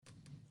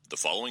The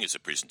following is a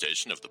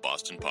presentation of the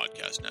Boston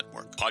Podcast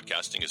Network.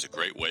 Podcasting is a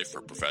great way for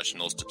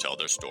professionals to tell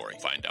their story.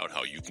 Find out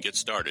how you can get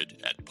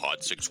started at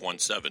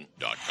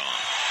pod617.com.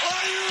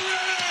 Are you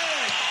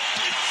ready?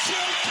 It's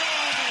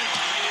showtime!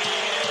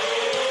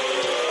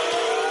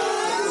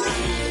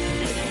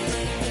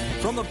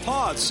 From the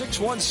Pod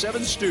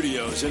 617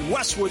 studios in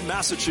Westwood,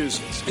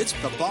 Massachusetts, it's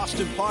the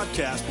Boston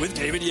Podcast with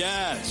David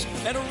Yaz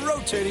and a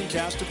rotating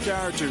cast of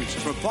characters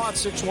from Pod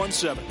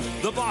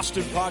 617, the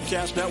Boston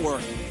Podcast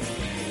Network.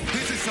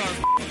 This is our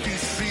f***ing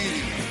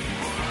city.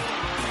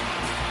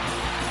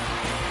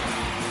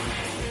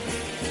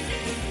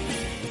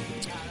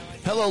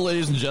 Hello,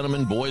 ladies and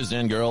gentlemen, boys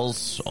and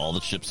girls, all the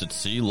ships at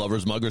sea,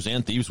 lovers, muggers,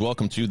 and thieves.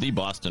 Welcome to the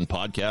Boston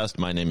Podcast.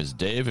 My name is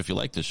Dave. If you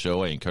like this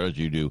show, I encourage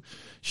you to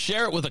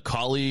share it with a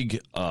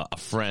colleague, a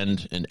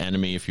friend, an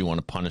enemy. If you want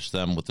to punish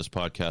them with this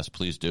podcast,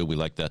 please do. We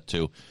like that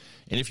too.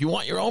 And if you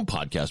want your own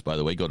podcast, by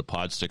the way, go to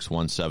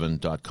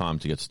pod617.com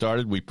to get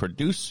started. We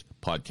produce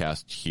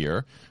podcasts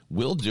here.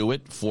 We'll do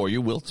it for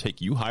you.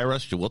 You hire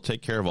us. We'll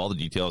take care of all the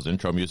details,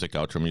 intro music,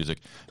 outro music.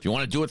 If you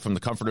want to do it from the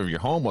comfort of your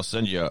home, we'll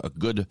send you a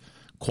good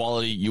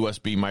quality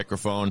USB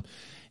microphone,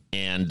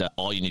 and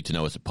all you need to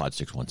know is at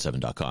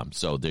pod617.com.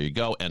 So there you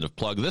go. End of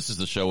plug. This is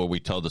the show where we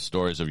tell the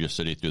stories of your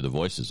city through the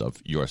voices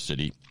of your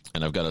city.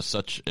 And I've got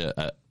such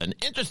an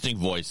interesting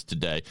voice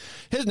today.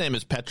 His name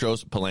is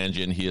Petros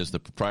Palangian. He is the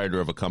proprietor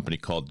of a company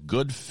called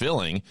Good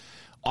Filling,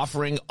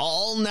 offering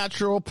all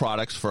natural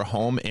products for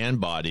home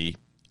and body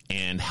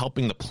and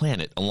helping the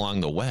planet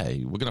along the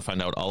way. We're going to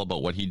find out all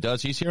about what he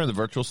does. He's here in the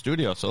virtual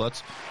studio, so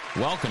let's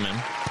welcome him.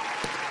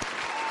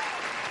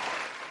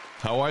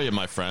 How are you,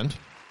 my friend?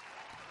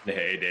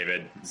 Hey,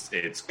 David.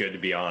 It's good to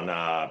be on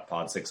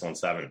Pod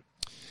 617.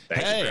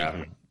 Thank you for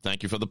having me.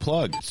 Thank you for the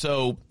plug.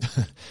 So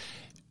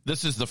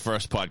this is the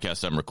first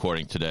podcast I'm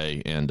recording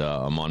today, and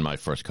I'm on my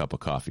first cup of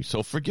coffee.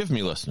 So forgive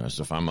me, listeners,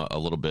 if I'm a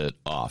little bit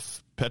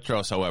off.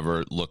 Petros,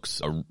 however,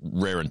 looks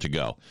raring to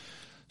go.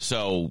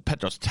 So,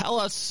 Petros, tell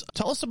us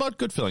about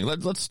Good Filling.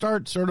 Let's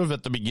start sort of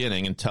at the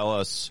beginning and tell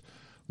us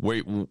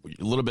a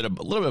little bit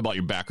about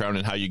your background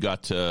and how you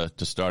got to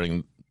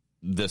starting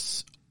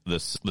this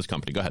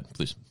company. Go ahead,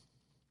 please.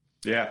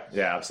 Yeah,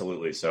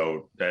 absolutely.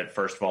 So,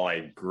 first of all, I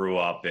grew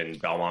up in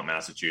Belmont,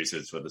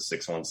 Massachusetts with a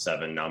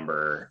 617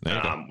 number.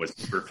 Was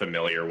super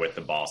familiar with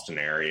the Boston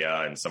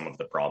area and some of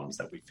the problems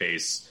that we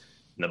face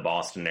in the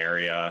Boston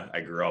area.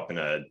 I grew up in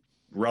a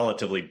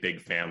relatively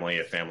big family,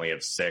 a family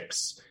of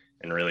six,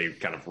 and really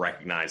kind of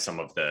recognized some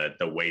of the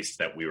waste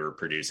that we were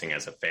producing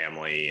as a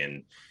family,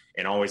 and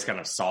always kind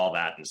of saw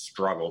that and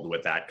struggled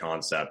with that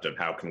concept of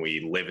how can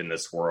we live in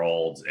this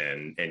world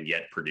and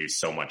yet produce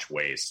so much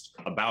waste.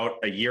 About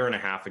a year and a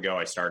half ago,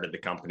 I started the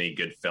company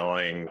Good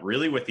Filling,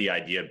 really with the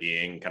idea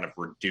being kind of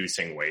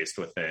reducing waste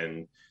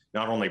within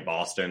not only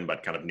Boston,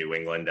 but kind of New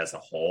England as a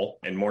whole,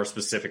 and more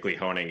specifically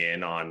honing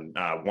in on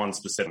one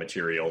specific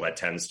material that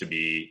tends to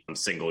be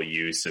single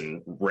use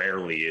and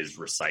rarely is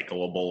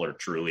recyclable or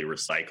truly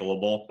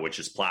recyclable, which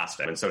is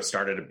plastic. And so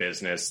started a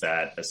business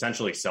that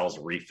essentially sells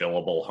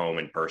refillable home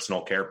and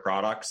personal care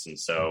products. And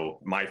so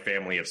my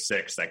family of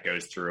six that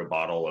goes through a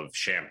bottle of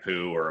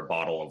shampoo or a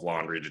bottle of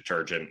laundry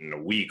detergent in a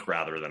week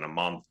rather than a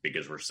month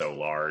because we're so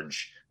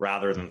large,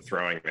 rather than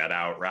throwing that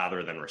out,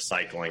 rather than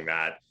recycling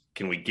that,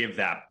 can we give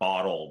that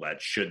bottle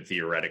that should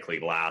theoretically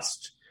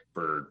last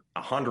for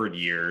 100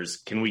 years?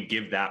 Can we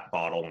give that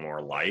bottle more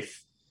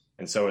life?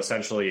 And so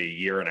essentially a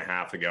year and a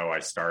half ago, I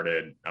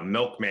started a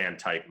milkman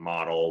type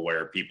model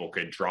where people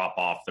could drop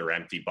off their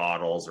empty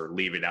bottles or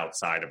leave it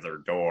outside of their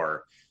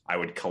door. I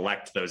would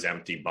collect those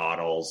empty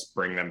bottles,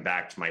 bring them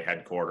back to my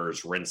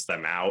headquarters, rinse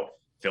them out,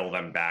 fill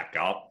them back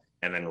up,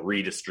 and then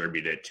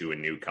redistribute it to a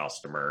new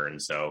customer.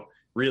 And so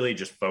really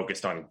just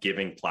focused on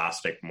giving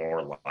plastic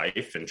more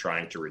life and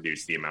trying to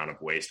reduce the amount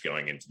of waste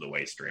going into the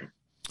waste stream.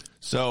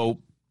 So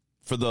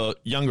for the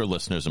younger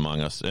listeners among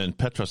us, and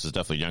Petros is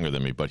definitely younger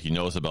than me, but he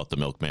knows about the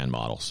milkman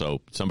model.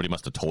 So somebody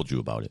must have told you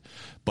about it.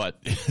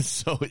 But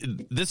so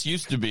this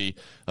used to be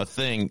a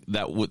thing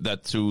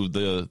that to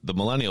the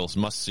millennials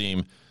must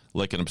seem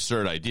like an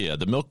absurd idea.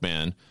 The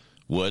milkman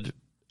would,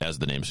 as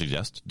the name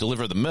suggests,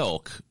 deliver the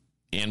milk,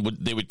 and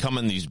they would come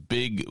in these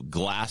big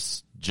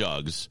glass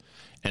jugs,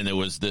 and there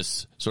was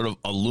this sort of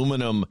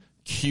aluminum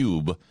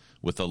cube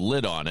with a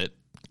lid on it,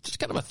 just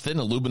kind of a thin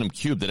aluminum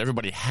cube that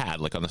everybody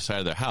had, like on the side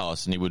of their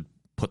house, and he would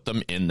put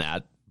them in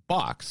that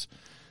box.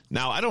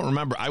 Now, I don't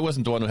remember. I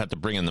wasn't the one who had to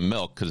bring in the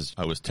milk because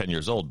I was 10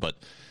 years old, but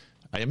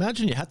I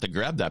imagine you had to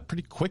grab that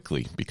pretty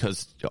quickly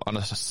because on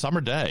a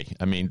summer day,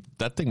 I mean,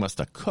 that thing must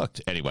have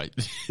cooked. Anyway,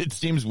 it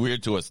seems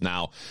weird to us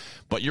now,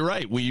 but you're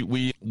right.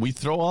 We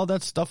throw all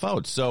that stuff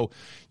out. So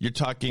you're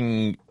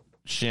talking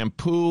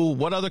shampoo.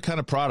 What other kind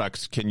of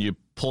products can you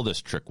pull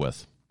this trick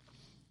with?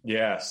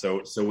 Yeah,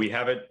 so we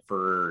have it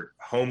for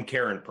home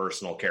care and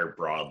personal care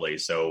broadly.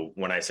 So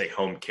when I say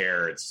home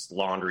care, it's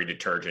laundry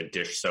detergent,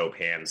 dish soap,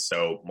 hand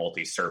soap,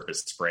 multi-surface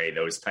spray,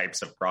 those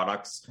types of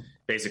products.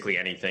 Basically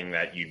anything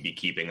that you'd be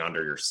keeping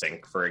under your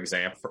sink, for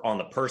example. On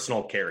the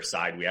personal care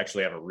side, we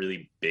actually have a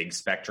really big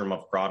spectrum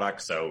of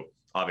products. So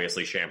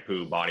obviously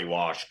shampoo, body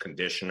wash,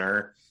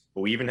 conditioner,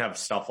 but we even have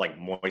stuff like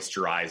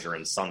moisturizer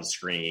and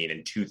sunscreen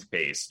and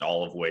toothpaste,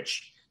 all of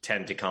which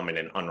tend to come in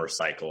an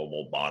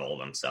unrecyclable bottle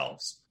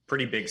themselves.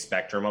 Pretty big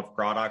spectrum of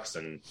products,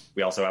 and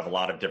we also have a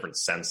lot of different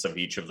scents of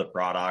each of the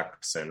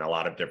products and a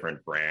lot of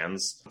different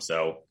brands.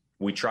 So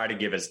we try to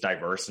give as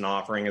diverse an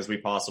offering as we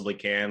possibly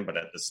can, but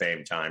at the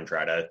same time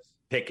try to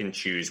pick and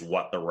choose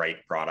what the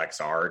right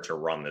products are to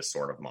run this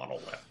sort of model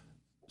with.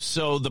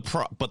 So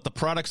but the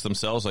products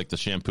themselves, like the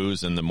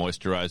shampoos and the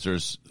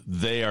moisturizers,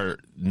 they are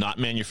not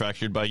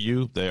manufactured by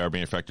you. They are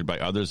manufactured by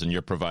others, and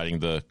you're providing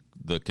the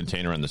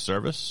container and the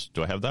service.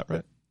 Do I have that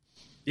right?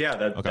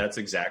 Yeah, that's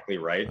exactly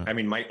right. I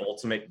mean, my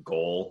ultimate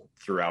goal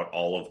throughout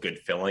all of Good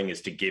Filling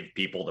is to give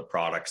people the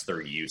products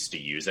they're used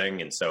to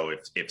using. And so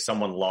if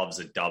someone loves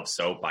a Dove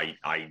soap,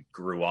 I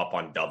grew up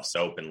on Dove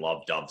soap and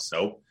love Dove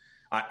soap.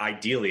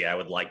 Ideally, I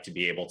would like to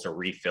be able to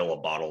refill a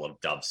bottle of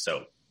Dove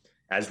soap.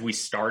 As we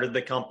started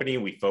the company,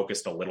 we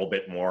focused a little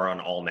bit more on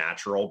all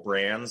natural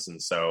brands.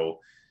 And so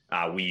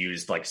we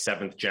used like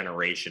 7th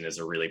Generation as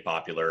a really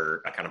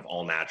popular kind of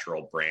all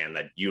natural brand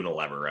that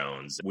Unilever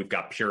owns. We've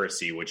got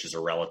Puracy, which is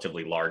a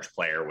relatively large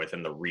player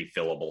within the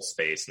refillable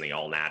space and the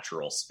all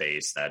natural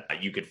space that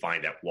you could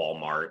find at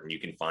Walmart and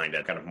you can find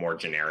at kind of more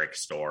generic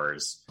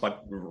stores.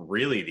 But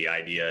really the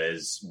idea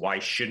is, why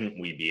shouldn't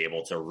we be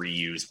able to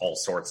reuse all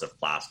sorts of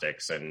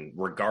plastics, and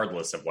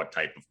regardless of what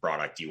type of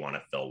product you want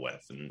to fill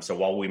with? And so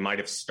while we might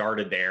have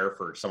started there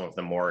for some of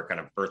the more kind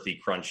of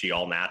earthy, crunchy,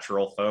 all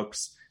natural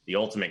folks, the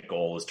ultimate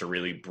goal is to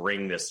really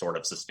bring this sort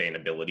of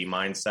sustainability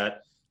mindset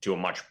to a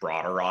much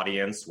broader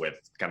audience with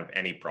kind of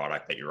any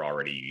product that you're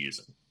already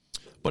using.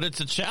 But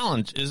it's a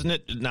challenge, isn't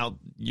it? Now,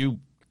 you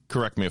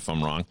correct me if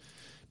I'm wrong,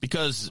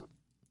 because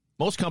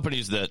most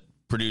companies that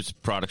produce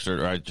products,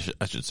 or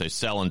I should say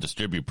sell and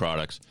distribute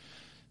products,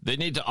 they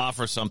need to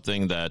offer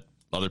something that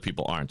other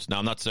people aren't. Now,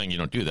 I'm not saying you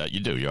don't do that.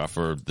 You do. You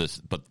offer this,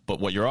 but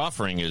what you're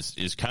offering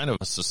is kind of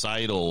a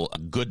societal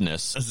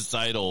goodness, a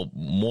societal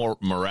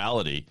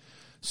morality.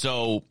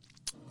 So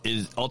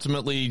is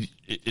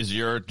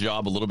your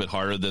job a little bit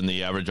harder than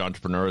the average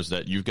entrepreneur, is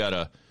that you've got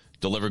to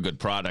deliver good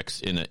products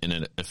in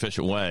an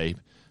efficient way,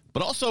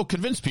 but also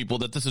convince people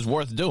that this is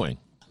worth doing?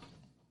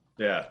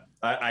 Yeah.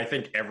 I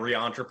think every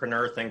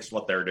entrepreneur thinks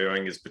what they're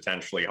doing is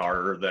potentially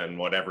harder than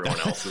what everyone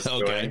else is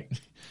doing.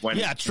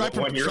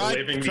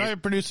 Try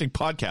producing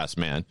podcasts,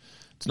 man.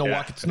 It's no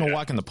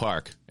walk in the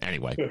park.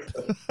 Anyway,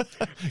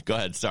 go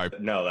ahead. Sorry.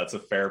 No, that's a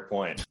fair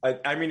point.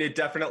 I mean, it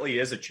definitely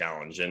is a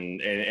challenge.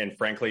 And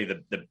frankly,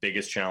 the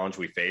biggest challenge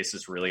we face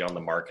is really on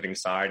the marketing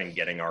side and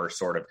getting our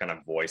sort of kind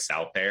of voice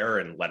out there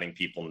and letting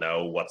people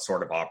know what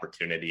sort of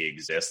opportunity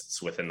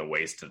exists within the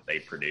waste that they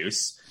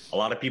produce. A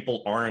lot of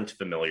people aren't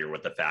familiar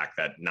with the fact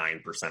that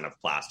 9% of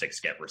plastics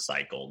get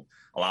recycled.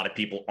 A lot of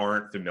people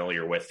aren't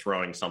familiar with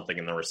throwing something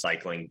in the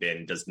recycling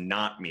bin does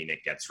not mean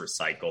it gets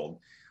recycled.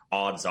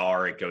 Odds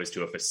are it goes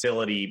to a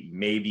facility.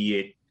 Maybe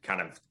it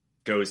kind of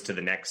goes to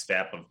the next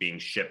step of being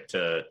shipped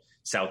to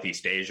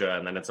Southeast Asia,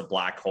 and then it's a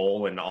black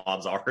hole, and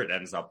odds are it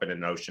ends up in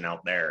an ocean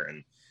out there.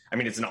 And I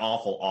mean, it's an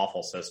awful,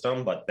 awful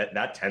system, but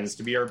that tends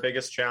to be our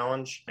biggest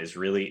challenge, is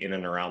really in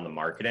and around the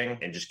marketing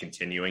and just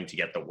continuing to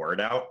get the word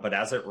out. But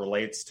as it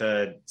relates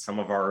to some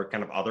of our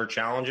kind of other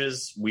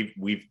challenges,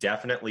 we've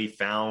definitely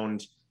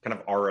found kind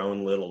of our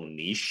own little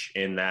niche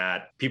in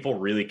that people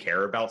really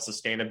care about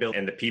sustainability,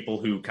 and the people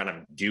who kind of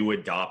do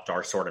adopt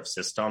our sort of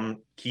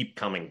system keep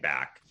coming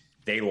back.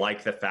 They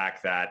like the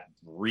fact that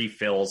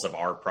refills of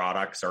our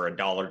products are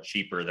 $1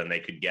 cheaper than they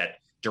could get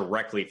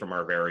directly from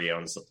our very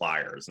own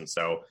suppliers. And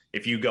so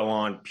if you go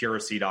on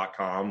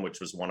Puracy.com,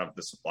 which was one of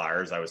the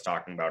suppliers I was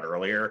talking about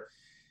earlier,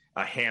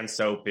 a hand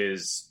soap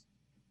is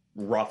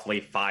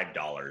roughly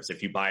 $5.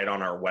 If you buy it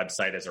on our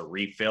website as a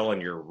refill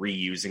and you're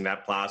reusing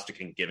that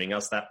plastic and giving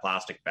us that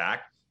plastic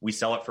back, we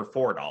sell it for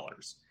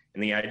 $4.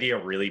 And the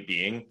idea really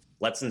being,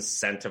 let's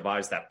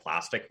incentivize that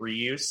plastic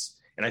reuse.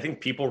 And I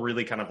think people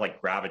really kind of like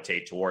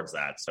gravitate towards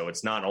that. So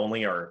it's not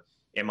only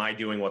am I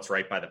doing what's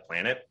right by the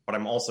planet, but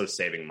I'm also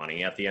saving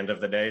money at the end of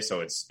the day.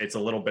 So it's a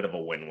little bit of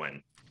a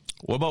win-win.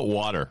 What about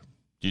water?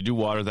 Do you do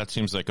water? That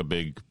seems like a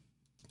big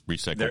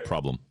recycle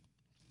problem.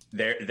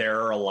 There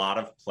are a lot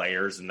of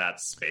players in that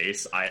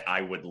space.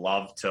 I would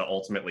love to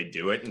ultimately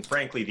do it. And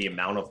frankly, the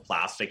amount of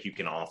plastic you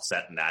can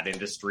offset in that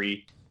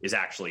industry is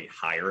actually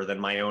higher than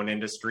my own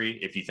industry.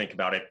 If you think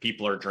about it,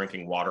 people are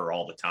drinking water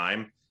all the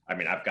time. I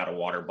mean, I've got a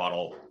water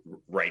bottle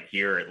right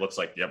here. It looks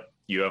like, yep,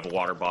 you have a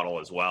water bottle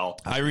as well.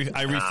 I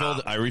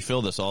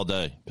refill this all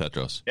day,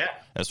 Petros. Yeah.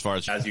 As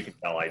you can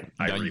tell, I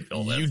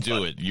refill this. You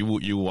do it.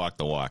 You walk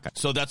the walk.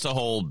 So that's a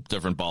whole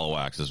different ball of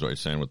wax, is what you're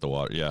saying with the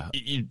water. Yeah.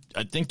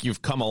 I think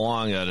you've come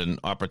along at an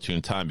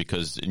opportune time,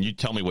 and you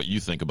tell me what you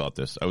think about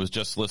this. I was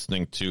just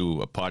listening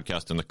to a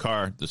podcast in the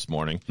car this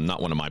morning, not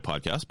one of my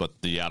podcasts,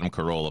 but the Adam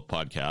Carolla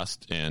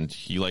podcast, and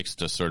he likes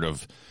to sort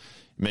of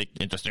make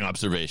interesting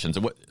observations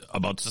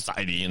about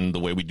society and the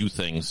way we do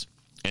things.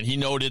 And he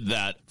noted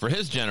that for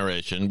his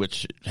generation,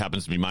 which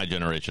happens to be my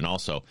generation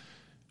also,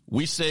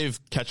 we save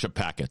ketchup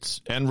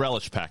packets and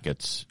relish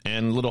packets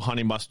and little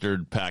honey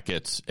mustard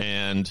packets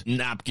and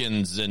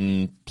napkins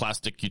and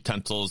plastic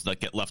utensils that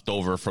get left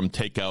over from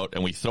takeout,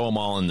 and we throw them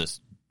all in this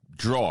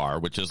drawer,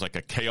 which is like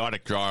a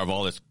chaotic drawer of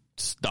all this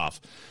stuff.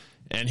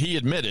 And he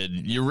admitted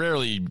you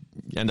rarely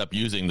end up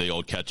using the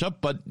old ketchup,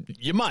 but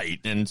you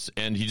might, and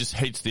he just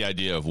hates the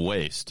idea of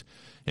waste.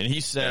 And he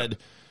said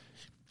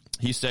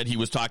he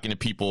was talking to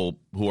people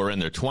who are in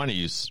their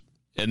 20s,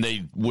 and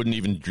they wouldn't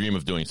even dream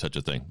of doing such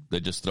a thing. They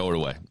just throw it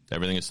away.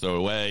 Everything is thrown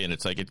away, and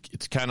it's like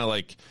it's kind of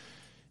like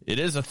it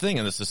is a thing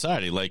in the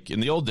society. Like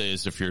in the old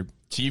days, if your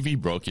TV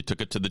broke, you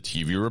took it to the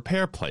TV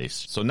repair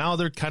place. So now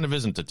there kind of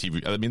isn't a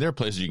TV. I mean, there are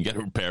places you can get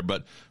it repaired,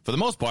 but for the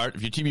most part,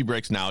 if your TV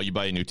breaks now, you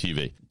buy a new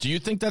TV. Do you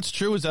think that's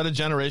true? Is that a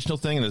generational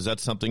thing, and is that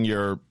something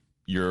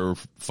you're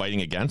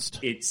fighting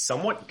against? It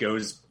somewhat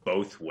goes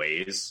both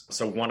ways.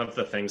 So one of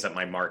the things that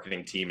my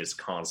marketing team is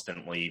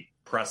constantly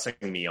pressing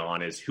me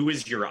on is, who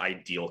is your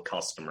ideal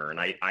customer? And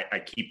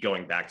I keep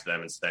going back to them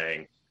and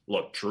saying,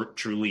 look,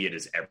 truly it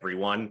is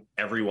everyone.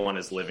 Everyone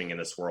is living in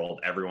this world.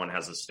 Everyone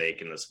has a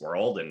stake in this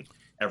world, and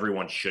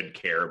everyone should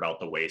care about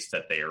the waste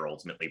that they are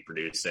ultimately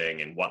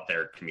producing and what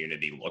their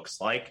community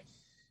looks like.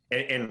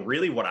 And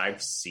really what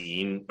I've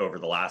seen over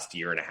the last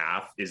year and a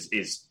half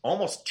is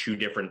almost two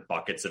different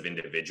buckets of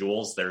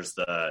individuals. There's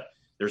the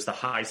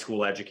high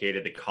school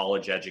educated, the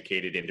college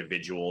educated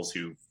individuals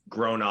who've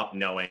grown up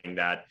knowing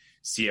that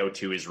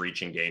CO2 is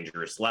reaching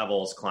dangerous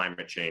levels,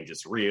 climate change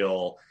is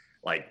real,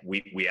 like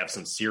we have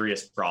some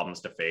serious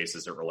problems to face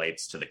as it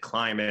relates to the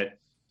climate,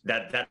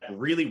 that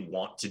really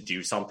want to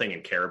do something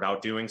and care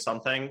about doing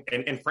something,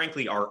 and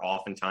frankly are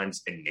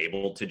oftentimes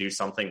enabled to do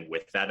something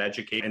with that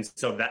education. And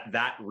so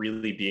that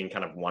really being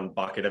kind of one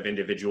bucket of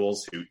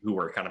individuals who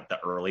are kind of the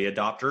early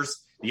adopters.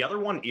 The other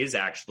one is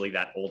actually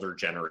that older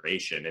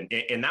generation,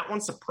 and that one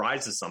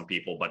surprises some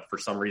people, but for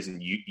some reason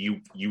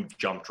you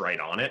jumped right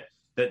on it.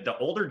 The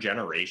older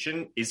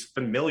generation is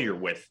familiar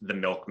with the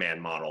milkman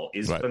model,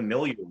 is right,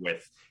 familiar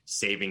with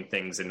saving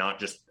things and not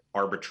just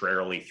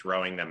arbitrarily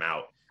throwing them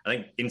out. I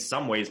think in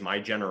some ways, my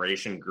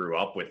generation grew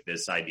up with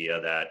this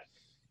idea that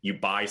you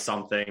buy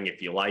something,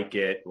 if you like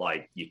it,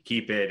 like you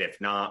keep it.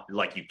 If not,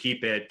 like you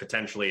keep it,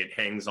 potentially it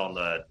hangs on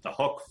the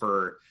hook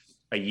for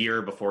a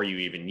year before you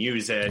even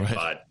use it.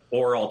 Right.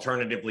 Or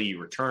alternatively, you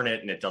return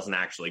it and it doesn't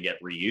actually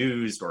get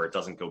reused, or it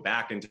doesn't go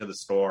back into the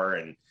store.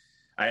 And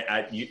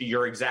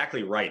you're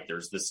exactly right.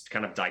 There's this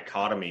kind of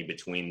dichotomy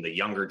between the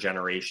younger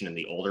generation and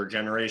the older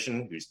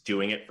generation who's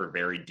doing it for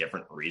very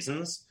different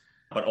reasons.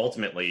 But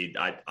ultimately,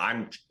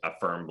 I'm a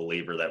firm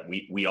believer that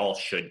we all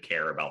should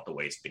care about the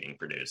waste being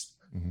produced.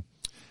 Mm-hmm.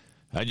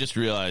 I just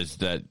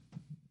realized that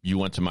you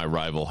went to my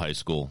rival high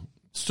school,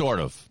 sort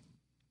of.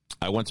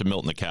 I went to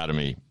Milton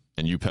Academy,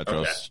 and you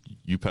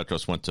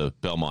Petros went to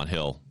Belmont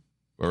Hill,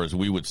 or as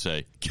we would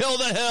say, kill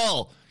the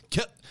hill.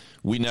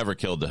 We never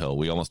killed the hill.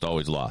 We almost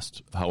always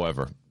lost.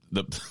 However,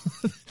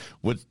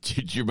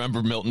 did you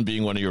remember Milton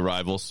being one of your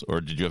rivals,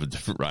 or did you have a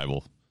different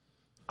rival?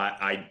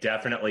 I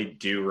definitely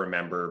do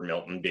remember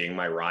Milton being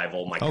my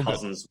rival. My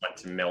cousins went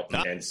to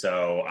Milton, and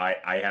so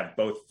I have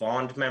both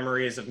fond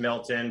memories of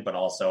Milton, but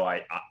also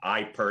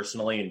I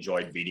personally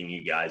enjoyed beating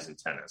you guys in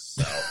tennis.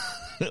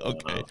 So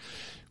okay.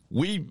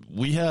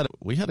 We had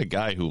a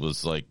guy who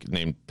was like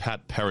named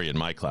Pat Perry in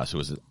my class, who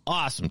was an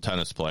awesome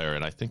tennis player,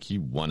 and I think he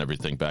won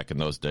everything back in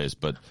those days,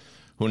 but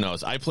who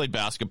knows? I played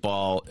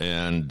basketball,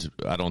 and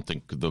I don't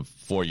think the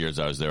 4 years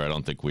I was there, I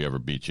don't think we ever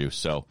beat you.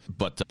 So,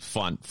 but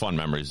fun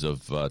memories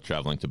of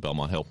traveling to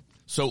Belmont Hill.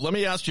 So let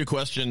me ask you a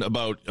question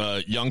about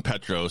young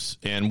Petros.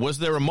 And was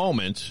there a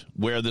moment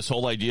where this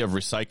whole idea of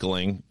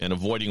recycling and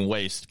avoiding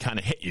waste kind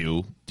of hit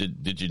you?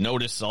 Did you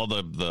notice all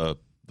the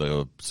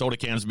soda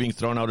cans being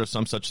thrown out or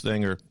some such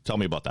thing? Or tell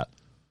me about that.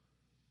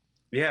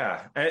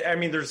 Yeah, I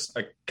mean, there's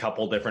a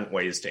couple different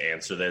ways to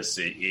answer this.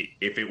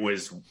 If it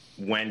was,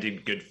 when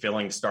did good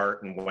filling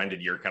start and when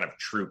did your kind of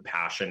true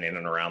passion in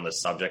and around the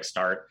subject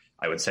start?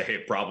 I would say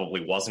it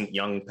probably wasn't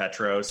young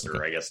Petros,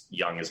 or I guess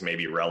young is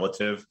maybe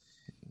relative.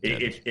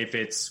 If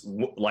it's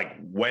like,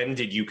 when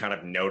did you kind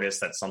of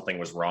notice that something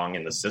was wrong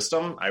in the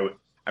system?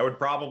 I would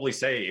probably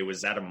say it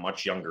was at a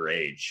much younger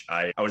age.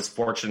 I was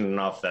fortunate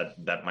enough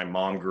that my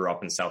mom grew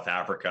up in South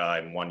Africa,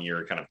 and one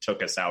year kind of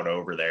took us out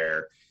over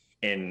there.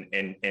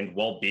 And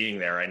while being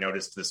there, I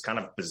noticed this kind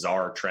of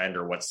bizarre trend,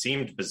 or what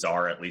seemed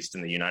bizarre, at least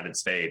in the United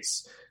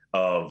States,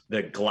 of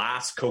the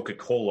glass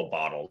Coca-Cola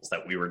bottles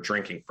that we were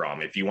drinking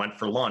from. If you went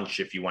for lunch,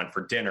 if you went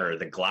for dinner,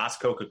 the glass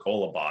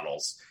Coca-Cola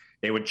bottles,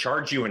 they would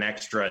charge you an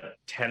extra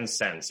 10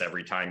 cents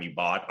every time you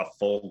bought a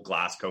full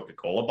glass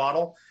Coca-Cola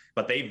bottle,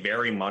 but they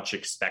very much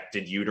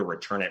expected you to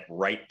return it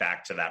right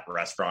back to that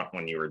restaurant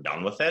when you were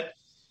done with it.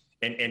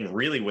 And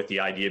really with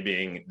the idea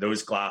being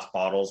those glass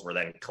bottles were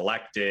then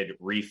collected,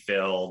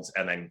 refilled,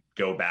 and then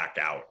go back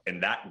out.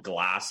 And that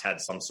glass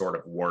had some sort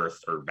of worth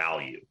or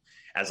value.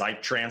 As I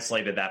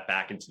translated that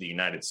back into the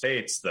United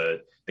States, the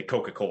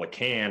Coca-Cola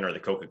can or the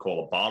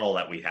Coca-Cola bottle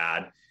that we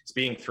had is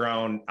being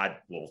thrown,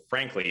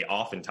 frankly,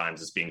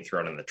 oftentimes it's being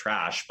thrown in the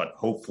trash, but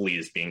hopefully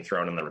is being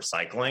thrown in the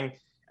recycling.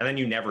 And then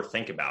you never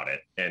think about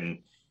it. And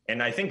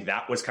And I think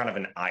that was kind of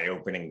an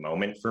eye-opening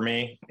moment for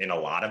me in a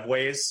lot of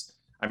ways.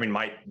 I mean,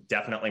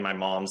 definitely my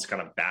mom's kind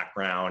of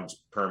background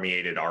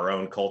permeated our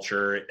own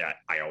culture.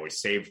 I always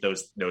saved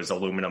those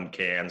aluminum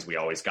cans. We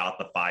always got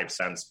the 5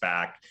 cents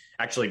back.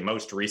 Actually,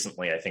 most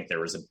recently, I think there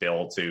was a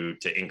bill to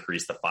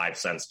increase the 5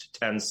 cents to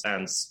 10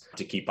 cents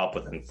to keep up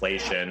with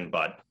inflation.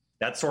 But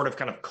that sort of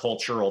kind of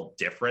cultural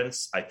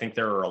difference, I think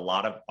there are a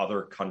lot of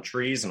other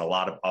countries and a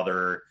lot of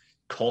other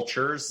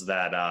cultures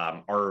that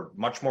are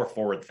much more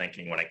forward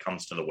thinking when it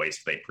comes to the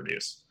waste they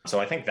produce. So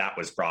I think that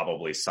was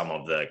probably some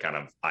of the kind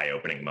of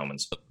eye-opening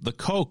moments. The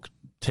Coke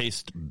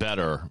tastes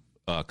better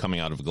coming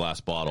out of a glass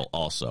bottle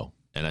also.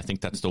 And I think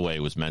that's the way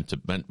it was meant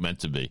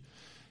to be.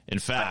 In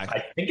fact,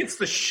 I think it's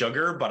the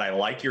sugar, but I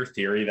like your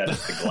theory that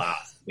it's the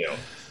glass too.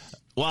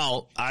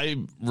 Well,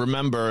 I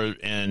remember,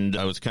 and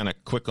I was kind of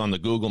quick on the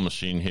Google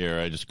machine here.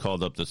 I just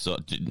called up this.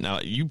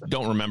 Now, you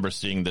don't remember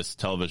seeing this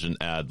television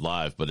ad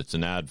live, but it's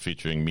an ad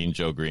featuring Mean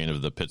Joe Green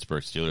of the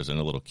Pittsburgh Steelers and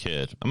a little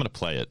kid. I'm going to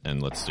play it,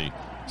 and let's see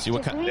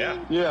what kind.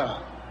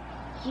 Yeah.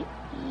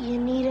 You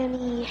need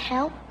any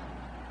help?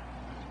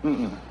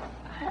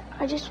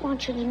 I just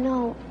want you to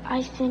know,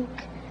 I think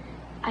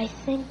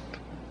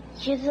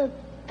you're the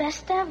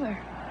best ever.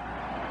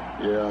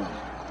 Yeah,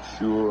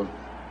 sure.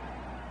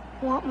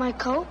 Want my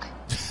Coke?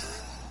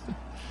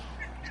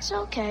 It's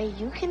okay,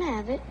 you can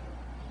have it.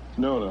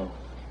 No.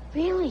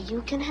 Really,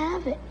 you can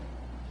have it.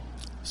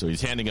 So he's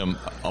handing him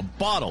a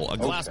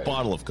glass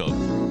bottle of Coke.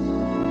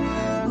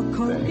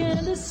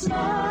 Thanks. And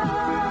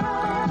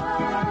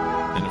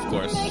of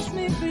course,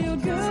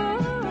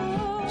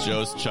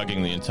 Joe's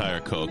chugging the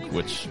entire Coke,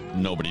 which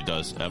nobody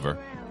does ever.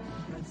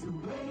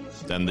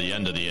 Then the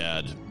end of the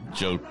ad,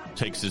 Joe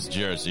takes his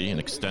jersey and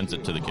extends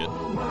it to the kid.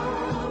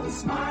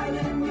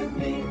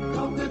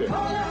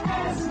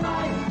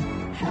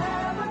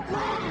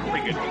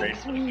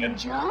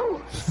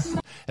 Joe.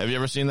 Have you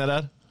ever seen that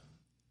ad?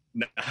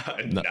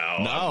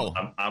 No.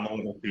 I'm a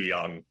little too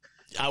young.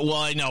 Well,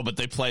 I know, but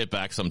they play it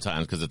back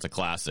sometimes because it's a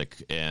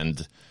classic.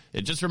 And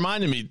it just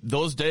reminded me,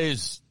 those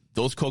days,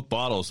 those Coke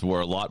bottles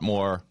were a lot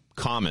more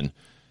common.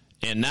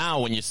 And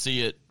now when you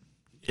see it,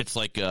 it's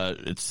like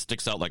it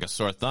sticks out like a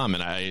sore thumb.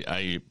 And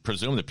I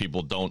presume that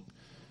people don't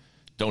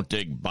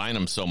dig buying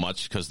them so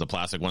much because the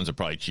plastic ones are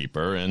probably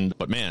cheaper.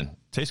 But man,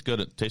 tastes good.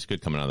 It tastes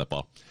good coming out of that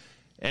bottle.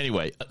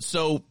 Anyway,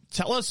 so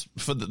tell us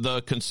for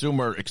the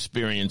consumer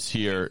experience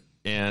here,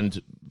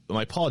 and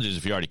my apologies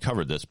if you already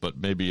covered this, but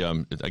maybe,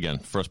 again,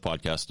 first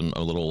podcast, I'm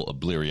a little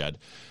bleary-eyed.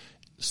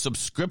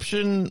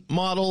 Subscription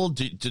model,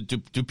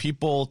 do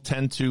people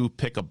tend to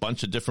pick a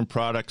bunch of different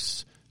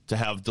products to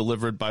have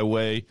delivered by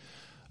way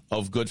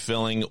of good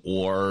filling,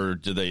 or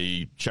do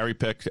they cherry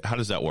pick? How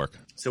does that work?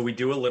 So we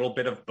do a little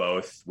bit of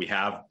both. We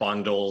have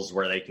bundles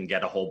where they can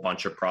get a whole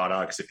bunch of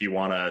products. If you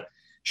want a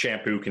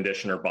shampoo,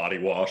 conditioner, body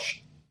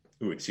wash,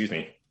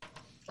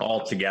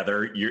 all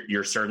together,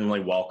 you're certainly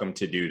welcome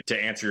to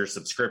answer your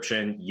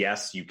subscription.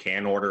 Yes, you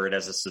can order it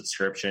as a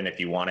subscription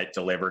if you want it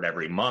delivered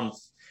every month,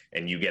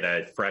 and you get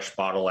a fresh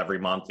bottle every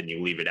month and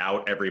you leave it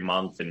out every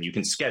month, and you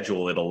can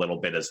schedule it a little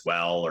bit as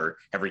well, or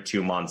every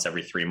 2 months,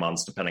 every 3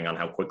 months, depending on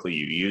how quickly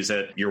you use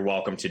it. You're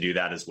welcome to do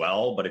that as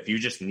well. But if you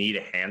just need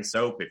a hand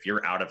soap, if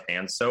you're out of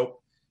hand soap,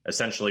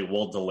 essentially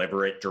we'll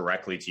deliver it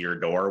directly to your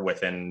door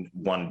within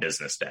 1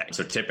 business day.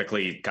 So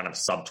typically kind of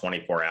sub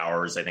 24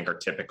 hours. I think our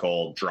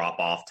typical drop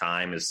off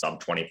time is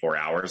sub 24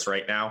 hours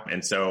right now.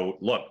 And so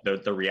look,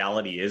 the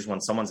reality is when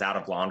someone's out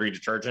of laundry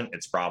detergent,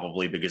 it's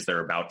probably because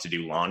they're about to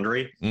do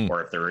laundry,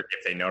 or if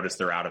they notice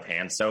they're out of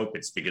hand soap,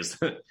 it's because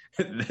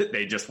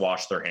they just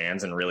wash their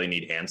hands and really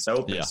need hand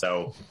soap. Yeah. And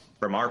so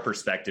from our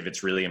perspective,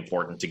 it's really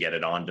important to get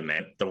it on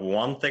demand. The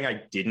one thing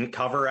I didn't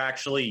cover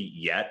actually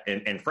yet,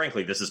 and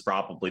frankly, this is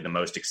probably the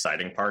most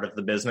exciting part of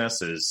the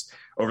business, is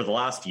over the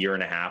last year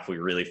and a half, we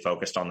really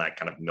focused on that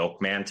kind of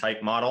milkman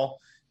type model.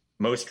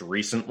 Most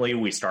recently,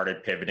 we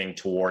started pivoting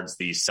towards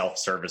these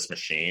self-service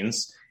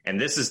machines.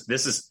 And this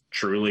is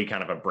truly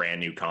kind of a brand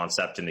new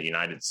concept in the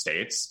United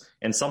States,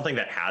 and something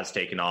that has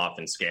taken off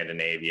in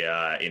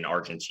Scandinavia, in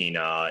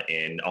Argentina,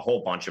 in a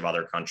whole bunch of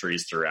other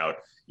countries throughout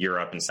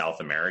Europe and South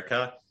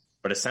America.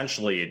 But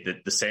essentially,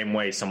 the same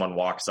way someone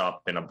walks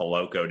up in a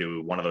Boloco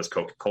to one of those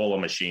Coca-Cola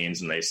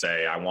machines and they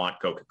say, I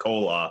want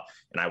Coca-Cola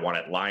and I want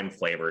it lime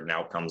flavored,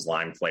 now comes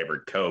lime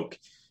flavored Coke.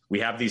 We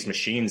have these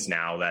machines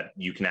now that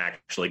you can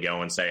actually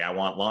go and say, I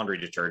want laundry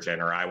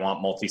detergent, or I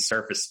want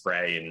multi-surface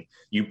spray. And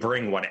you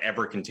bring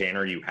whatever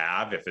container you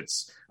have. If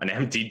it's an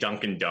empty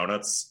Dunkin'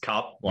 Donuts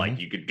cup, like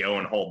you could go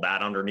and hold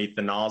that underneath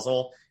the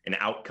nozzle, and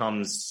out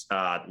comes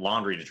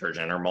laundry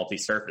detergent or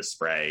multi-surface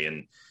spray.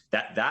 And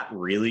that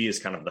really is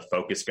kind of the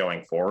focus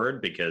going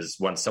forward, because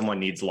when someone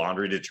needs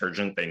laundry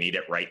detergent, they need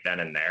it right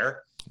then and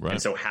there. Right.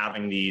 And so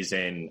having these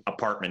in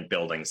apartment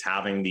buildings,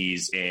 having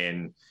these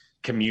in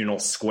communal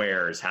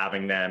squares,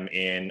 having them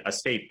in a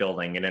state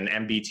building, in an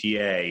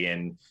MBTA,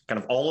 and kind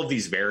of all of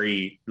these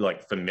very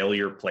like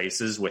familiar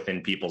places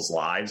within people's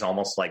lives,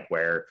 almost like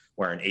where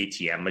an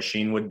ATM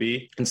machine would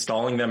be.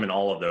 Installing them in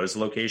all of those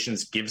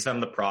locations gives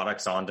them the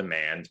products on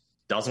demand,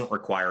 doesn't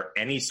require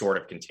any sort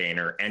of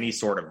container, any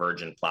sort of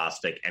virgin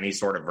plastic, any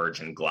sort of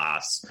virgin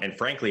glass, and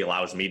frankly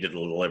allows me to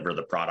deliver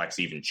the products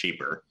even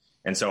cheaper.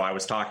 And so I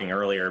was talking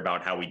earlier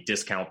about how we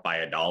discount by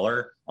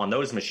 $1. On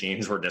those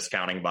machines, we're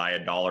discounting by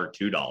 $1,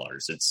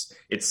 $2.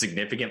 It's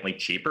significantly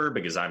cheaper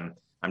because I'm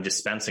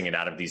dispensing it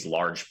out of these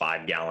large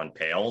 5-gallon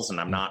pails,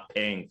 and I'm not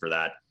paying for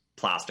that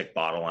plastic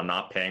bottle. I'm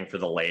not paying for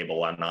the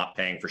label. I'm not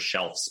paying for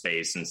shelf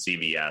space in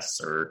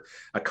CVS or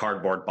a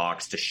cardboard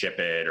box to ship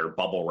it or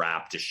bubble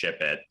wrap to ship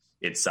it.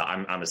 It's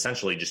I'm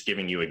essentially just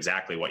giving you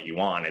exactly what you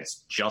want.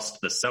 It's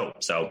just the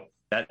soap. So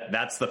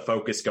that's the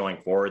focus going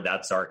forward.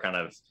 That's our kind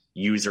of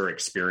user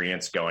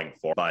experience going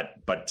forward.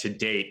 But to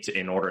date,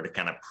 in order to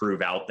kind of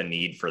prove out the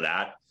need for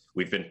that,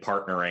 we've been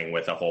partnering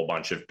with a whole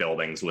bunch of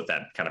buildings with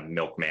that kind of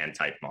milkman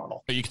type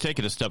model. You can take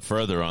it a step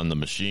further on the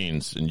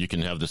machines, and you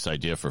can have this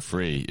idea for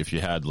free. If you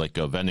had like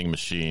a vending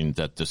machine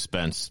that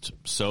dispensed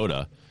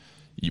soda,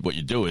 what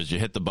you do is you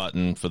hit the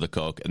button for the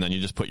Coke, and then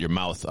you just put your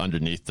mouth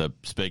underneath the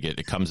spigot.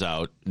 It comes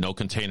out, no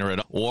container at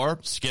all. Or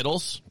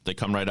Skittles, they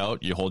come right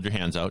out. You hold your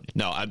hands out.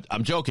 No,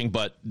 I'm joking,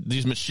 but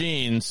these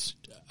machines,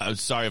 I'm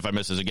sorry if I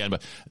miss this again,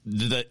 but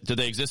do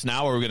they exist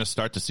now, or are we going to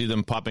start to see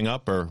them popping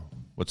up, or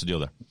what's the deal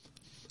there?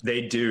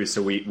 They do.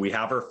 So we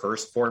have our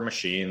first 4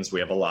 machines.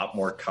 We have a lot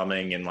more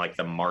coming in like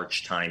the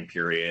March time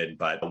period,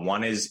 but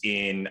one is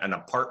in an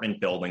apartment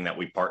building that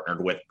we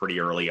partnered with pretty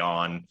early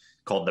on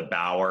called the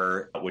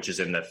Bower, which is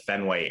in the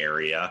Fenway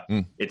area.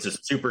 It's a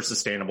super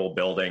sustainable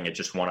building. It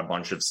just won a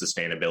bunch of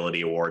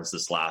sustainability awards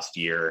this last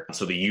year.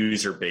 So the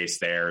user base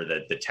there,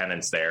 the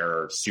tenants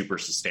there are super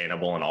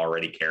sustainable and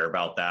already care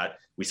about that.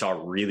 We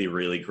saw really,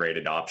 really great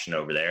adoption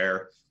over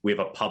there. We have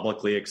a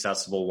publicly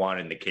accessible one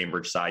in the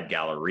Cambridge Side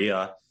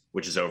Galleria,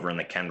 which is over in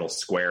the Kendall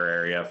Square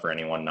area for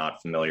anyone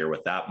not familiar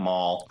with that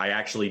mall. I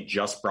actually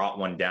just brought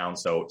one down.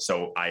 So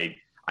I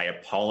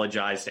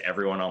apologize to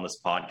everyone on this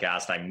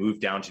podcast. I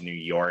moved down to New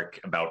York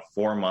about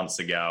 4 months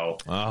ago.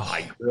 Oh.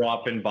 I grew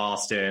up in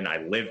Boston. I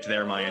lived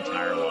there my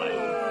entire life.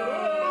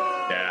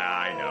 Yeah,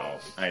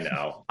 I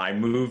know. I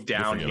moved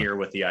down here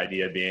with the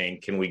idea being,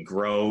 can we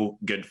grow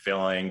good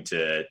filling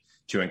to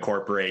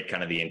incorporate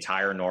kind of the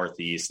entire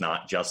Northeast,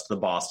 not just the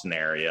Boston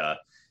area?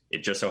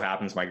 It just so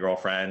happens my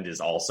girlfriend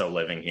is also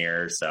living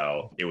here,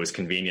 so it was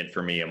convenient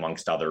for me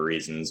amongst other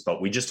reasons.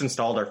 But we just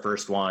installed our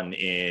first one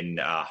in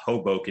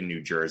Hoboken,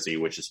 New Jersey,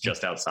 which is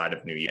just outside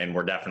of New York. And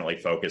we're definitely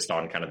focused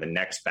on kind of the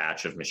next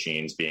batch of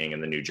machines being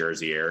in the New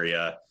Jersey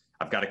area.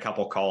 I've got a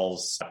couple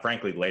calls,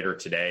 frankly, later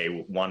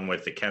today, one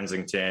with the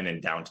Kensington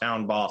in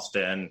downtown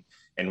Boston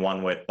and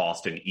one with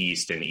Boston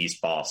East in East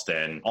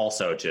Boston,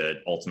 also to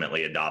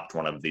ultimately adopt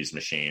one of these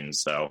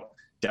machines. So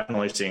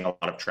definitely seeing a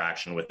lot of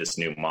traction with this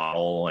new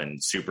model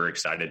and super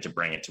excited to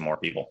bring it to more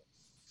people.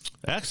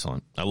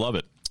 Excellent. I love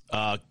it.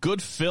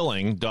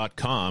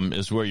 Goodfilling.com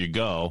is where you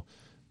go.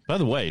 By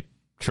the way,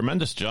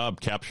 tremendous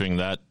job capturing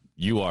that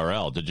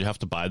URL. Did you have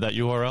to buy that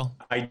URL?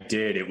 I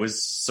did. It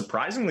was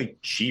surprisingly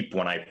cheap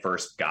when I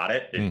first got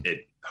it.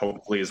 It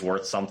hopefully is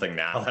worth something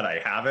now that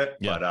I have it.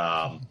 Yeah.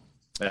 But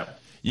yeah.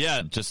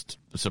 Yeah, just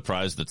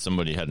surprised that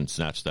somebody hadn't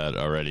snatched that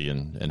already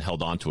and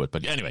held on to it.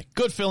 But anyway,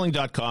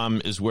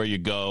 goodfilling.com is where you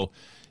go.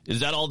 Is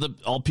that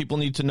all people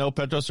need to know,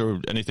 Petros, or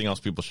anything else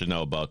people should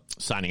know about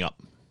signing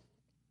up?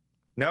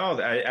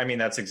 No, I mean,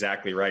 that's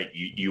exactly right.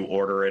 You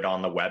order it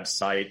on the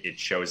website. It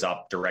shows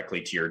up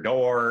directly to your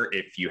door.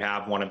 If you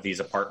have one of these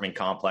apartment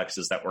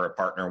complexes that we're a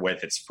partner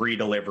with, it's free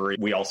delivery.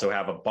 We also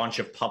have a bunch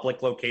of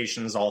public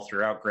locations all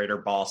throughout Greater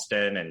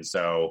Boston. And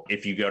so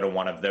if you go to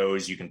one of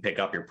those, you can pick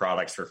up your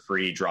products for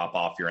free, drop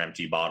off your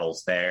empty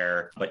bottles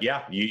there. But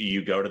yeah,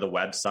 you go to the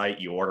website,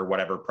 you order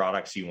whatever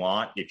products you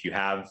want. If you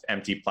have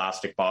empty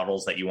plastic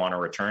bottles that you want to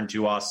return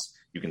to us,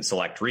 you can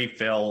select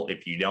refill.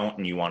 If you don't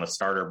and you want a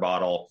starter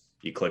bottle,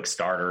 you click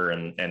starter,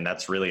 and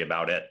that's really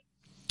about it.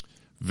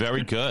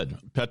 Very good.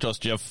 Petros,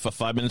 do you have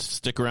 5 minutes to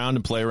stick around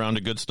and play around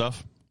to good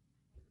stuff?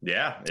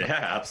 Yeah,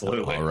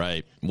 absolutely. All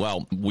right.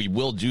 Well, we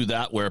will do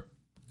that where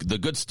the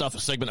good stuff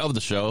segment of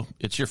the show,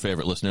 it's your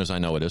favorite listeners. I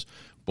know it is.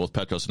 Both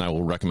Petros and I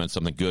will recommend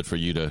something good for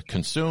you to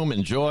consume,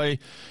 enjoy,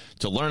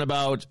 to learn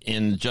about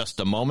in just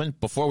a moment.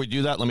 Before we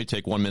do that, let me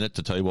take 1 minute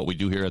to tell you what we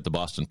do here at the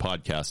Boston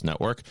Podcast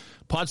Network.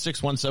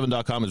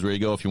 Pod617.com is where you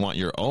go if you want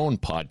your own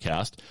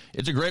podcast.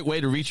 It's a great way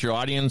to reach your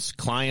audience,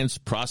 clients,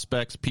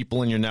 prospects,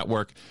 people in your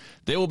network.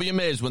 They will be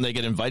amazed when they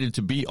get invited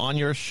to be on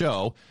your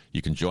show.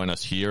 You can join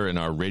us here in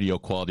our radio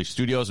quality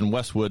studios in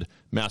Westwood,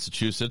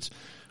 Massachusetts.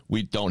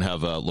 We don't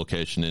have a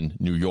location in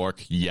New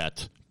York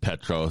yet,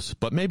 Petros,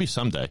 but maybe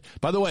someday.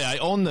 By the way, I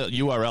own the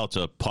URL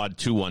to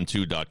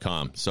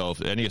pod212.com. So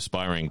if any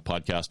aspiring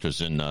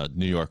podcasters in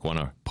New York want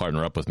to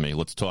partner up with me,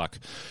 let's talk.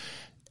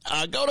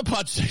 Go to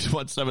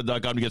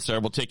pod617.com to get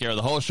started. We'll take care of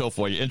the whole show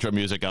for you. Intro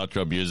music,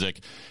 outro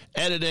music,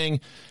 editing,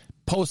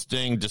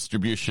 posting,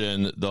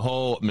 distribution, the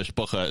whole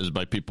mishpucha, as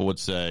my people would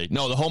say.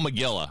 No, the whole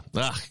Megillah.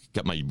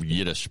 Got my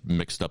Yiddish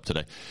mixed up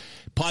today.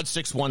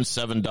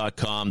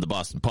 Pod617.com, the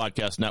Boston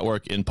Podcast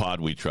Network. In Pod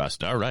we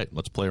trust. All right,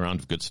 let's play around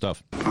with good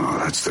stuff.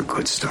 Oh, that's the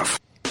good stuff.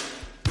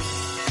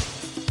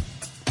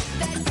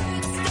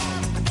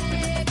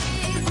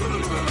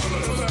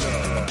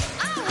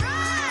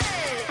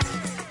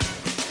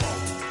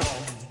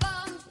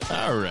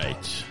 All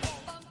right.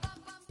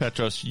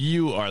 Petros,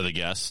 you are the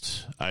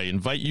guest. I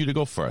invite you to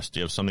go first. Do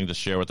you have something to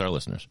share with our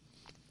listeners?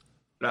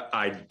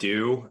 I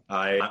do.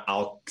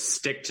 I'll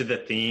stick to the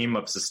theme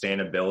of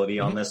sustainability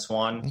on this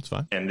one. That's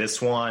fine. And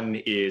this one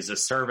is a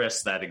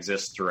service that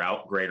exists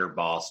throughout Greater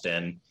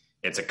Boston.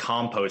 It's a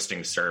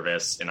composting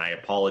service, and I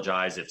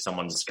apologize if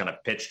someone's kind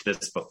of pitched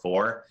this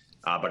before,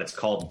 but it's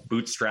called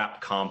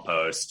Bootstrap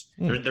Compost.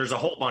 There's a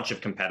whole bunch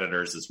of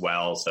competitors as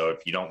well, so if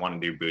you don't want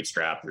to do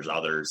Bootstrap, there's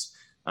others.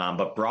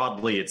 But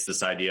broadly, it's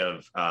this idea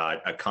of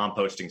a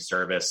composting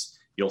service.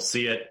 You'll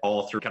see it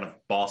all through kind of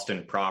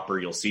Boston proper.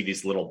 You'll see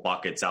these little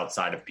buckets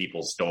outside of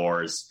people's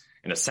doors.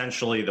 And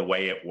essentially the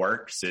way it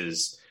works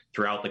is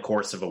throughout the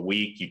course of a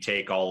week, you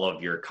take all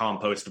of your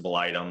compostable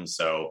items.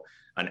 So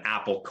an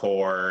apple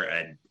core,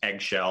 an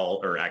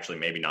eggshell, or actually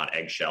maybe not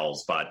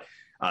eggshells, but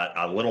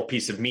a little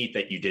piece of meat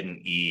that you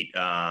didn't eat,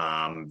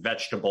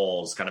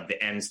 vegetables, kind of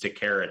the ends to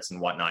carrots and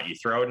whatnot. You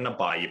throw it in a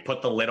bucket, you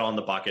put the lid on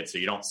the bucket so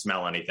you don't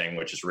smell anything,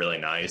 which is really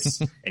nice.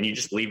 And you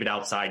just leave it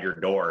outside your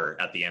door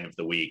at the end of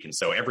the week. And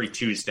so every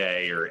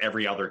Tuesday or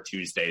every other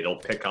Tuesday, they'll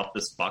pick up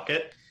this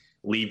bucket,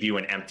 leave you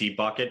an empty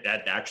bucket.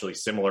 That's actually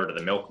similar to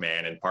the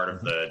milkman and part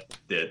of the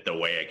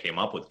way I came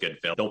up with Good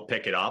Fill. They'll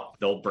pick it up,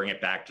 they'll bring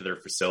it back to their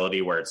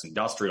facility where it's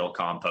industrial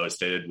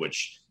composted,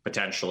 which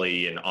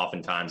potentially and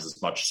oftentimes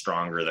is much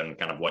stronger than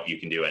kind of what you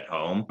can do at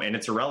home. And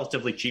it's a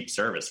relatively cheap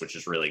service, which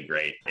is really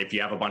great. If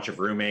you have a bunch of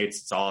roommates,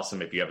 it's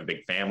awesome. If you have a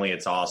big family,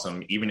 it's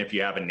awesome. Even if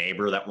you have a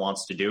neighbor that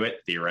wants to do it,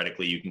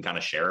 theoretically, you can kind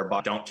of share a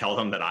bucket. Don't tell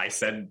them that I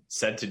said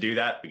to do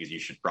that, because you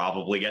should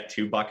probably get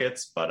 2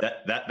 buckets.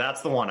 But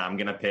that's the one I'm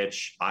going to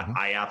pitch.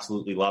 I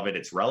absolutely love it.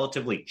 It's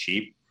relatively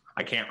cheap.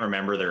 I can't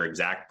remember their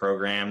exact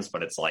programs,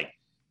 but it's like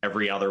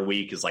every other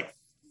week is like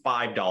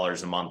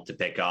 $5 a month to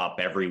pick up.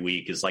 Every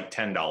week is like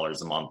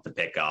 $10 a month to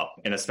pick up.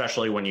 And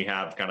especially when you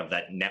have kind of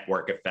that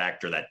network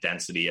effect or that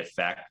density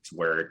effect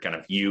where kind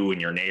of you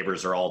and your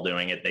neighbors are all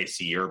doing it, they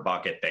see your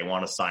bucket, they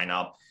want to sign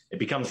up. It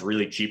becomes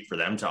really cheap for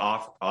them to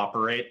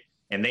operate.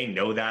 And they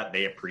know that,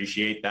 they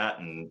appreciate that.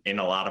 And in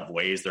a lot of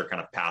ways, they're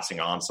kind of passing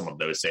on some of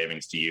those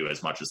savings to you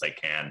as much as they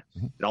can.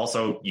 And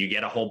also, you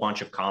get a whole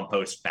bunch of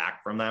compost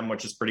back from them,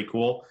 which is pretty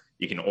cool.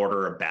 You can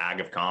order a bag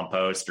of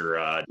compost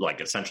or like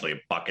essentially a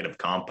bucket of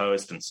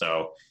compost. And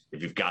so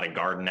if you've got a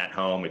garden at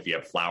home, if you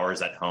have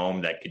flowers at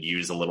home that could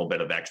use a little bit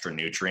of extra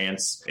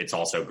nutrients, it's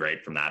also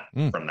great from that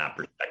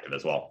perspective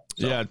as well.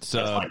 So yeah, it's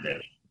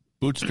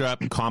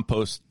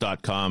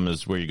bootstrapcompost.com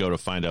is where you go to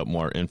find out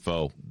more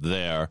info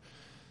there.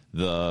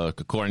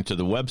 According to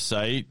the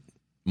website,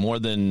 more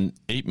than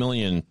 8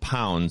 million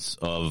pounds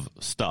of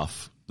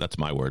stuff, that's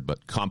my word,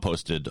 but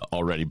composted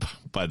already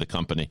by the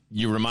company.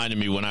 You reminded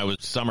me when I was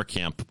summer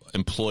camp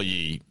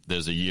employee,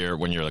 there's a year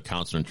when you're a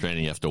counselor in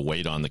training, you have to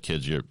wait on the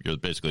kids. You're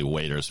basically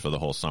waiters for the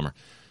whole summer.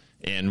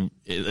 And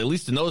at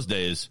least in those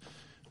days,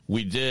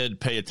 we did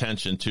pay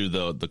attention to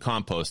the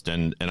compost,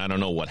 and I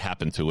don't know what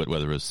happened to it,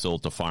 whether it was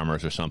sold to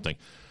farmers or something.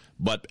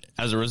 But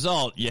as a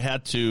result, you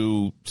had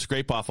to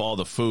scrape off all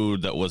the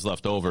food that was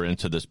left over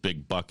into this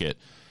big bucket.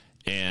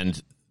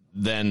 And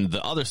then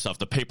the other stuff,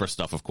 the paper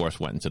stuff, of course,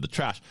 went into the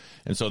trash.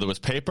 And so there was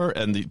paper,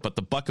 but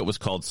the bucket was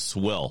called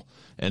Swill.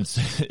 And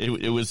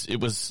it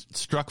was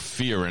struck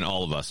fear in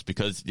all of us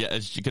because, yeah,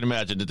 as you can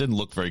imagine, it didn't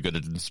look very good.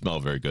 It didn't smell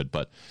very good.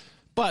 But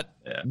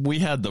we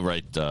had the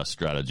right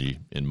strategy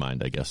in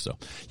mind, I guess so.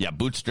 Yeah,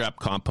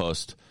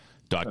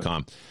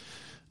 bootstrapcompost.com.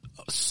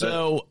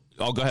 So...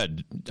 Oh, go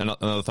ahead.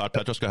 Another thought,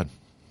 Petros? Go ahead.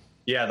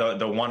 Yeah,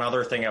 the one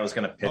other thing I was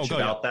going to pitch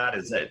about that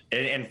is that,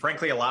 and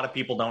frankly, a lot of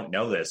people don't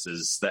know this,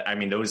 is that, I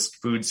mean, those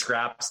food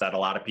scraps that a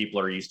lot of people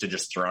are used to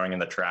just throwing in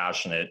the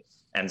trash and it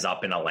ends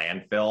up in a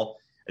landfill,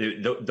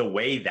 the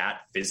way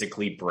that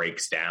physically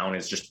breaks down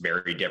is just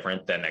very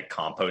different than a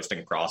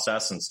composting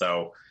process. And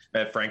so,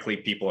 frankly,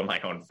 people in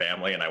my own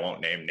family, and I won't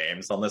name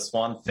names on this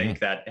one, think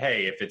that,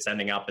 hey, if it's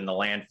ending up in the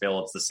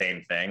landfill, it's the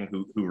same thing.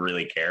 Who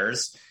really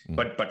cares?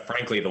 But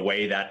frankly, the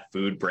way that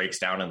food breaks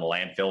down in the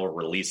landfill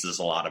releases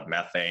a lot of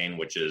methane,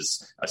 which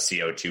is a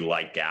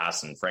CO2-like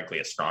gas, and frankly,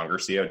 a stronger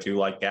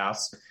CO2-like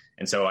gas.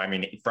 And so, I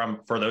mean,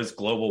 for those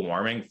global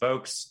warming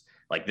folks,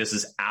 like, this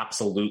is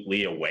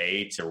absolutely a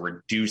way to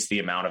reduce the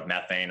amount of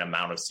methane,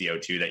 amount of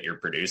CO2 that you're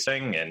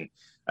producing. And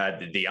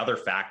the other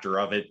factor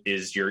of it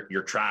is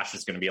your trash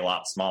is going to be a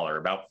lot smaller.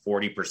 About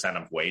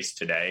 40% of waste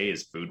today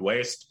is food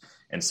waste.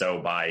 And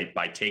so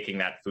by taking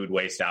that food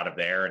waste out of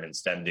there and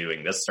instead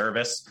doing this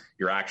service,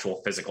 your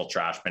actual physical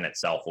trash bin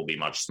itself will be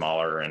much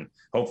smaller. And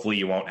hopefully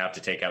you won't have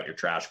to take out your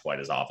trash quite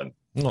as often.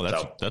 Well,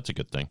 that's a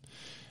good thing.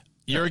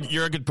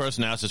 You're a good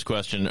person to ask this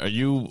question. Are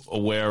you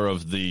aware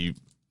of the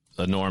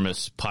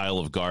enormous pile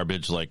of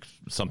garbage, like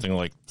something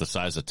like the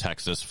size of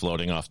Texas,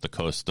 floating off the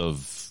coast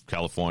of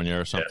California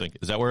or something? Yeah.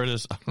 Is that where it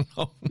is? I don't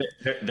know.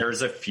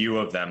 There's a few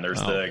of them.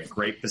 There's the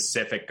Great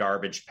Pacific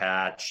Garbage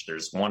Patch.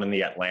 There's one in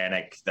the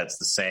Atlantic that's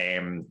the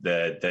same.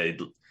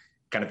 The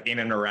kind of in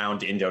and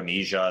around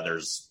Indonesia,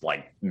 there's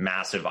like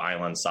massive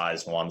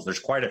island-sized ones. There's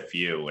quite a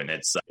few, and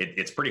it's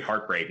pretty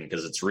heartbreaking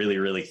because it's really,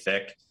 really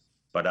thick.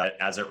 But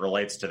as it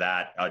relates to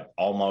that,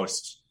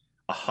 almost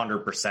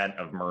 100%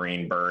 of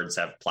marine birds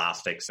have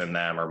plastics in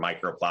them or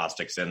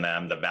microplastics in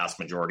them. The vast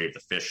majority of the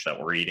fish that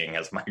we're eating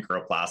has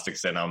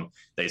microplastics in them.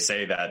 They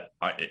say that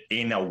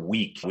in a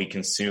week, we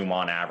consume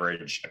on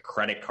average a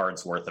credit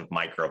card's worth of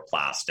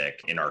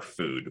microplastic in our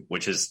food,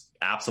 which is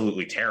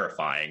absolutely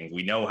terrifying.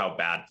 We know how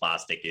bad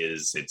plastic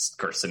is. It's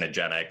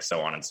carcinogenic,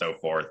 so on and so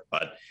forth,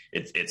 but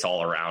it's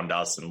all around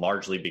us, and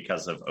largely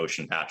because of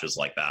ocean patches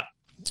like that.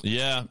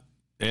 Yeah.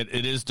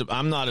 It is.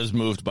 I'm not as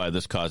moved by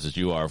this cause as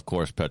you are, of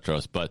course,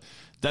 Petros, but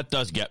that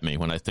does get me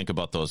when I think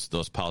about those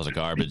piles of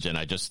garbage. And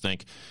I just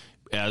think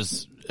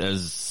as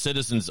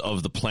citizens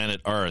of the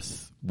planet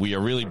Earth, we are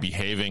really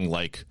behaving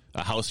like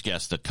a house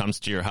guest that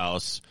comes to your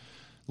house,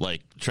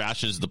 like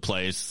trashes the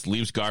place,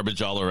 leaves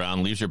garbage all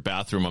around, leaves your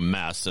bathroom a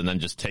mess, and then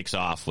just takes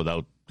off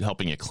without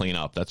helping you clean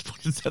up. That's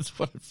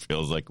what it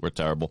feels like. We're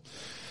terrible.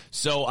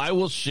 So I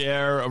will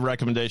share a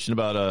recommendation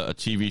about a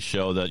TV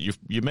show that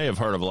you may have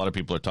heard of. A lot of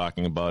people are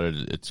talking about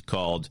it. It's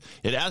called,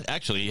 it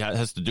actually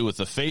has to do with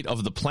the fate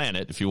of the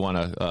planet, if you want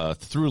a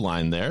through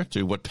line there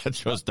to what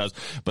Petros does.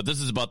 But this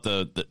is about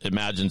the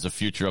imagines a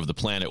future of the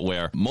planet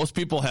where most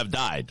people have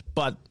died,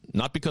 but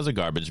not because of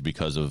garbage,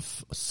 because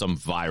of some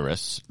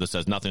virus. This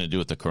has nothing to do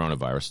with the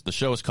coronavirus. The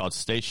show is called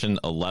Station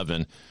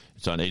 11.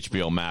 It's on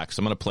HBO Max.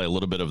 I'm going to play a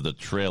little bit of the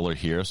trailer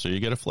here so you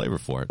get a flavor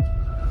for it.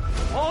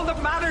 All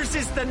that matters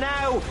is the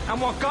now and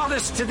what got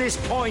us to this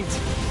point.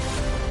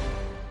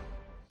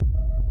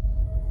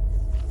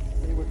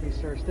 Stay with me,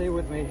 sir. Stay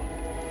with me.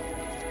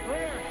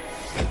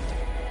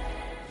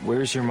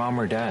 Where's your mom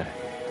or dad?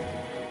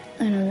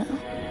 I don't know.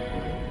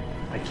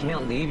 I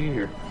can't leave you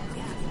here.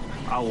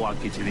 I'll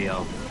walk you to the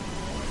L.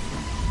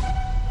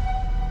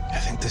 I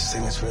think this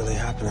thing is really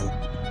happening.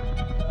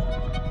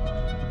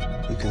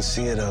 You can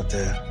see it out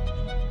there.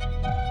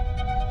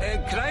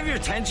 Could I have your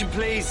attention,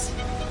 please?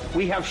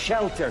 We have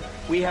shelter.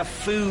 We have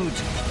food.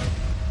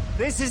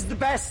 This is the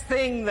best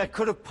thing that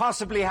could have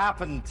possibly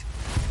happened.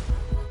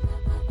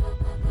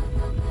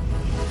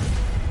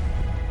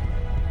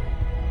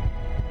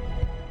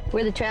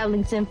 We're the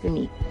traveling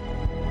symphony.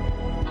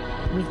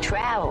 We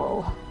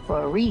travel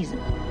for a reason.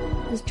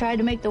 Just try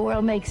to make the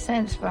world make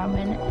sense for a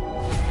minute.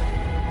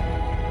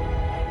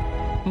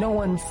 No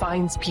one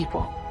finds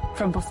people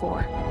from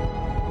before.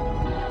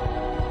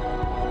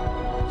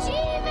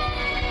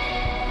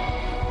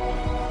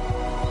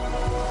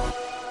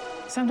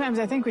 Sometimes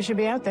I think we should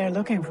be out there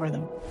looking for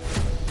them. All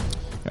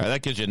right,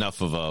 that gives you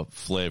enough of a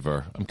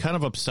flavor. I'm kind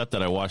of upset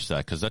that I watched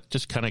that because that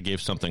just kind of gave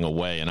something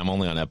away, and I'm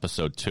only on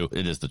episode 2.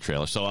 It is the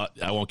trailer, so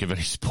I won't give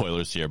any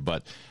spoilers here.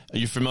 But are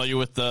you familiar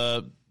with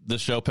the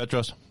show,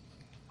 Petros?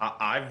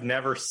 I've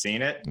never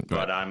seen it,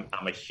 but I'm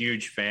a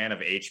huge fan of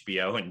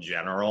HBO in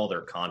general.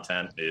 Their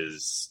content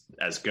is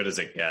as good as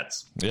it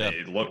gets. Yeah.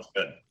 It looks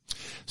good.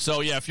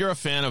 So, yeah, if you're a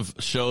fan of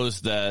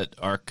shows that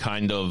are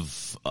kind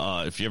of,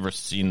 if you ever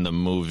seen the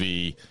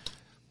movie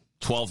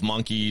 12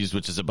 Monkeys,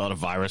 which is about a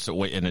virus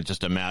and it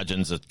just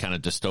imagines a kind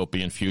of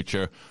dystopian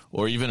future,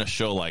 or even a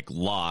show like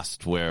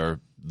Lost where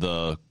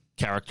the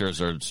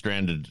characters are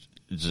stranded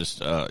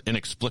just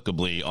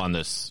inexplicably on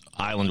this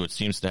island which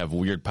seems to have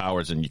weird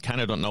powers and you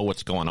kind of don't know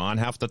what's going on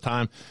half the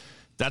time.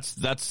 That's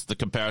the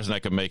comparison I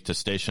could make to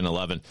Station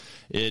 11.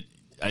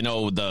 I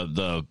know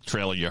the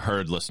trailer you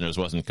heard, listeners,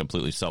 wasn't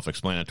completely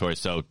self-explanatory,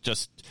 so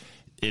just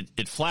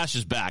it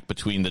flashes back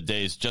between the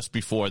days just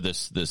before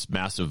this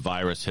massive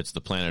virus hits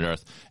the planet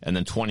Earth and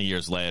then 20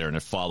 years later, and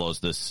it follows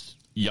this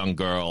young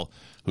girl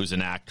who's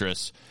an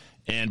actress.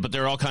 But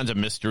there are all kinds of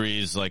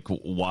mysteries, like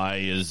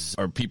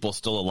are people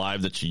still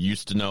alive that she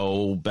used to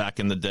know back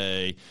in the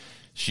day?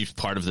 She's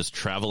part of this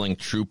traveling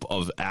troupe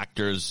of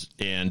actors,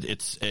 and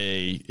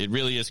it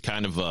really is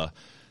kind of a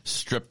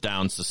stripped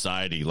down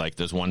society. Like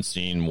there's one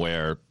scene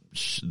where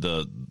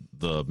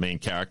the main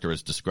character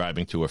is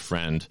describing to a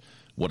friend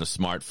what a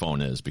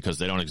smartphone is because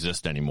they don't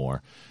exist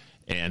anymore.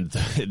 And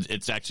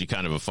it's actually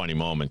kind of a funny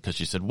moment because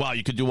she said, wow,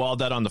 you could do all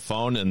that on the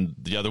phone. And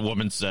the other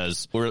woman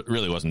says, well, it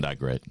really wasn't that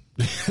great.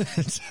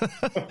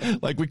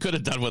 Like we could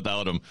have done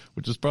without him,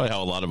 which is probably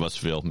how a lot of us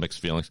feel, mixed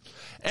feelings.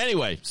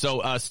 Anyway,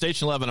 so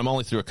Station 11, I'm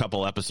only through a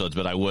couple episodes,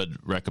 but I would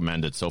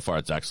recommend it. So far,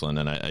 it's excellent.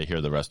 And I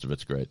hear the rest of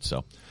it's great.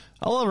 So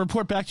I'll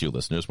report back to you,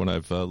 listeners, when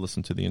I've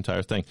listened to the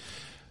entire thing.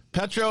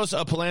 Petros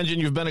Palangian,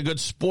 you've been a good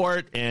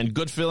sport, and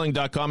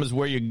goodfeeling.com is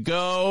where you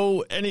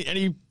go.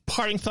 Any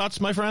parting thoughts,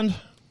 my friend?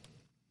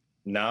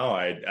 No,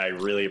 I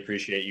really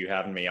appreciate you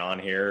having me on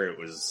here. It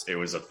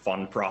was a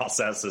fun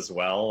process as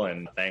well,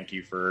 and thank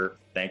you for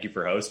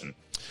hosting.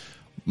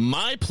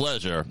 My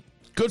pleasure.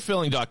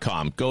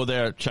 Goodfeeling.com. Go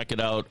there, check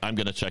it out. I'm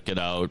going to check it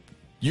out.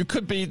 There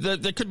could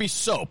be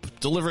soap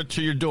delivered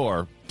to your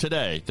door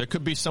today. There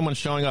could be someone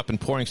showing up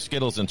and pouring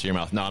Skittles into your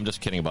mouth. No, I'm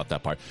just kidding about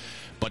that part.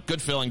 But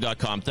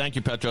goodfeeling.com. Thank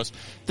you, Petros.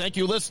 Thank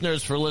you,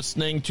 listeners, for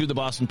listening to the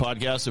Boston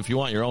Podcast. If you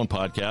want your own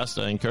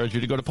podcast, I encourage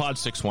you to go to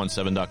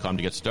pod617.com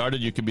to get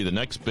started. You could be the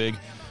next big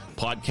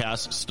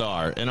podcast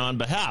star. And on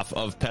behalf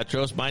of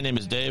Petros, my name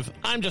is Dave.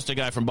 I'm just a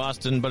guy from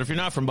Boston. But if you're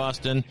not from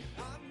Boston,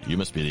 you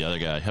must be the other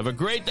guy. Have a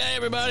great day,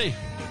 everybody.